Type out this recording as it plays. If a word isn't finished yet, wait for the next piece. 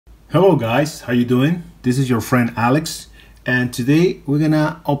Hello guys, how you doing? This is your friend Alex, and today we're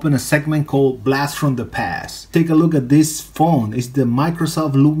gonna open a segment called Blast from the Past. Take a look at this phone. It's the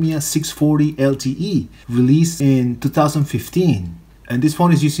Microsoft Lumia 640 LTE, released in 2015. And this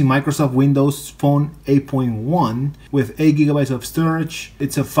phone is using Microsoft Windows Phone 8.1 with 8 GB of storage.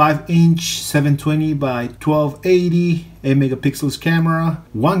 It's a 5-inch 720 by 1280 8 megapixels camera,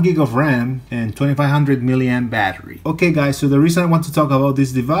 1 gig of RAM, and 2500 milliamp battery. Okay guys, so the reason I want to talk about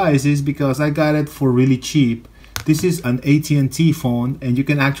this device is because I got it for really cheap. This is an AT&T phone, and you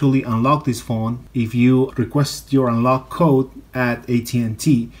can actually unlock this phone if you request your unlock code at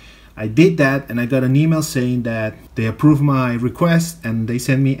AT&T. I did that and I got an email saying that they approved my request and they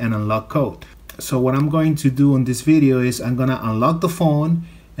sent me an unlock code. So what I'm going to do on this video is I'm gonna unlock the phone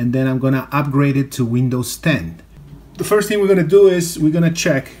and then I'm gonna upgrade it to Windows 10. The first thing we're gonna do is we're gonna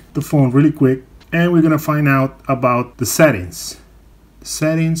check the phone really quick and we're gonna find out about the settings.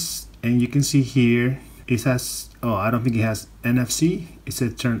 And you can see here it has, oh, I don't think it has NFC. It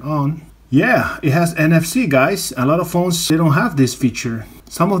said turn on. Yeah, it has NFC, guys. A lot of phones, they don't have this feature.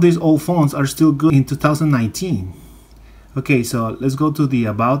 Some of these old phones are still good in 2019. Okay, so let's go to the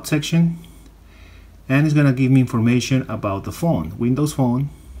About section. And it's gonna give me information about the phone, Windows Phone.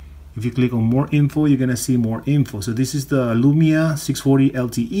 If you click on more info, you're gonna see more info. So this is the Lumia 640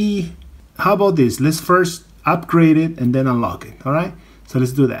 LTE. How about this? Let's first upgrade it and then unlock it, all right? So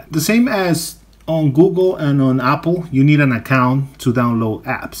let's do that. The same as on Google and on Apple, you need an account to download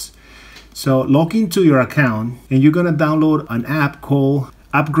apps. So log into your account and you're gonna download an app called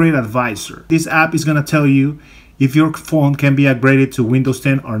Upgrade Advisor. This app is gonna tell you if your phone can be upgraded to Windows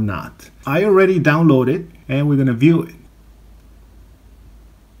 10 or not. I already downloaded and we're gonna view it.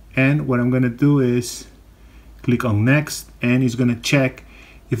 And what I'm gonna do is click on next, and it's gonna check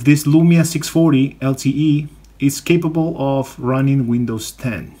if this Lumia 640 LTE is capable of running Windows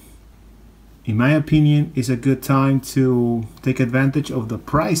 10. In my opinion, it's a good time to take advantage of the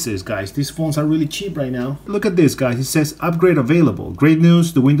prices, guys. These phones are really cheap right now. Look at this, guys. It says upgrade available. Great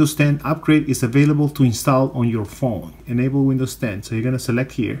news, the Windows 10 upgrade is available to install on your phone. Enable Windows 10. So you're gonna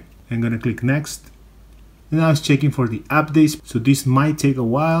select here. I'm gonna click next. And now it's checking for the updates. So this might take a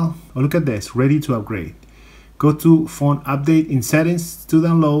while. Oh, look at this, ready to upgrade. Go to phone update in settings to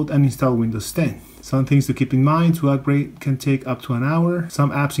download and install Windows 10. Some things to keep in mind: to upgrade can take up to an hour. Some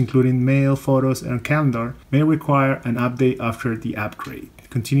apps, including mail, photos, and calendar, may require an update after the upgrade.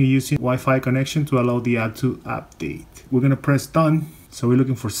 Continue using Wi-Fi connection to allow the app to update. We're gonna press done. So we're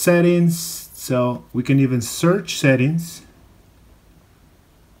looking for settings. So we can even search settings.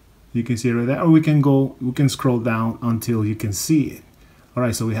 You can see it right there, or we can scroll down until you can see it. All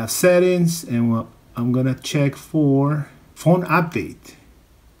right, so we have settings, and I'm gonna check for phone update.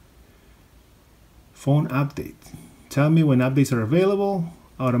 Phone update. Tell me when updates are available.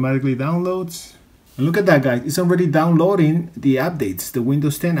 Automatically downloads. And look at that, guys. It's already downloading the updates, the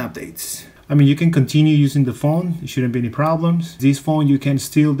Windows 10 updates. I mean, you can continue using the phone. There shouldn't be any problems. This phone, you can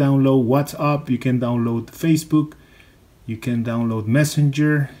still download WhatsApp. You can download Facebook. You can download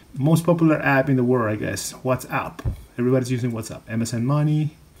Messenger. Most popular app in the world, I guess, WhatsApp. Everybody's using WhatsApp. MSN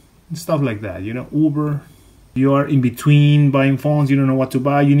Money, and stuff like that. You know, Uber. You are in between buying phones. You don't know what to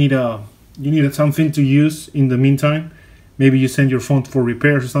buy. You need something to use in the meantime. Maybe you send your phone for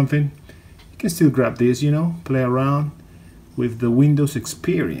repairs or something. You can still grab this, you know, play around with the Windows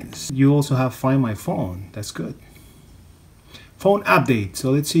experience. You also have Find My Phone. That's good. Phone update.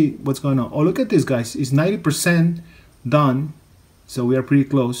 So let's see what's going on. Oh, look at this, guys. It's 90% done. So we are pretty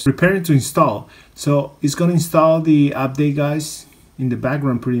close. Preparing to install. So it's going to install the update, guys, in the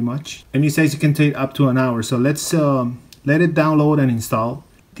background pretty much. And it says it can take up to an hour. So let's let it download and install.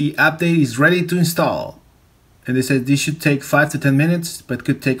 The update is ready to install, and they said this should take 5 to 10 minutes, but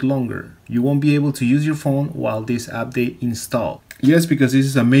could take longer. You won't be able to use your phone while this update installed. Yes, because this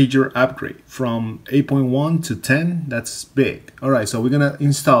is a major upgrade from 8.1 to 10. That's big. All right, so we're gonna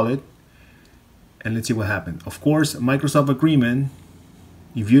install it and let's see what happens. Of course, Microsoft agreement.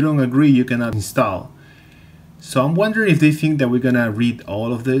 If you don't agree, you cannot install. So I'm wondering if they think that we're gonna read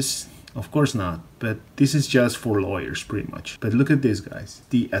all of this. Of course not, but this is just for lawyers pretty much. But look at this, guys,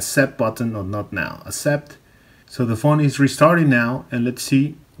 the accept button, or not now, accept. So the phone is restarting now, and let's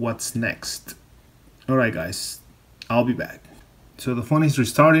see what's next. All right, guys, I'll be back. So the phone is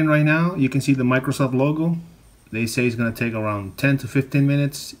restarting right now. You can see the Microsoft logo. They say it's gonna take around 10 to 15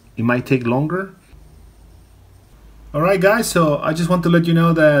 minutes. It might take longer. All right, guys, so I just want to let you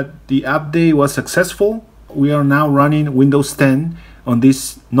know that the update was successful. We are now running Windows 10 on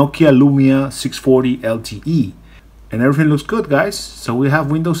this Nokia Lumia 640 LTE, and everything looks good, guys. So we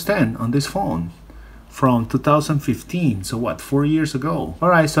have Windows 10 on this phone. from 2015. So what, 4 years ago? All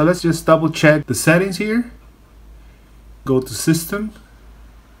right, so let's just double check the settings here. Go to System,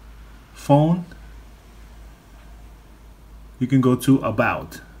 Phone. You can go to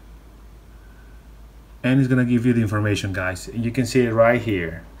About. And it's gonna give you the information, guys. And you can see it right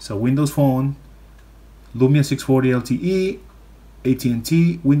here. So Windows Phone, Lumia 640 LTE,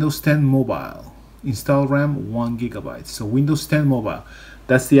 AT&T, Windows 10 Mobile. Install RAM 1 GB. So Windows 10 Mobile.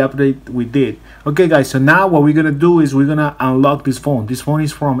 That's the update we did. Okay, guys. So now what we're gonna do is we're gonna unlock this phone. This phone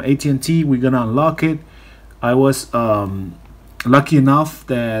is from AT&T. We're gonna unlock it. I was lucky enough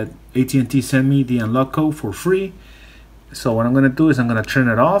that AT&T sent me the unlock code for free. So what I'm gonna do is I'm gonna turn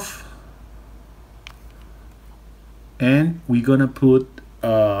it off. And we're gonna put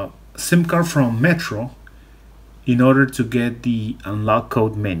a SIM card from Metro in order to get the unlock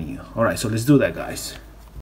code menu. All right, so let's do that, guys.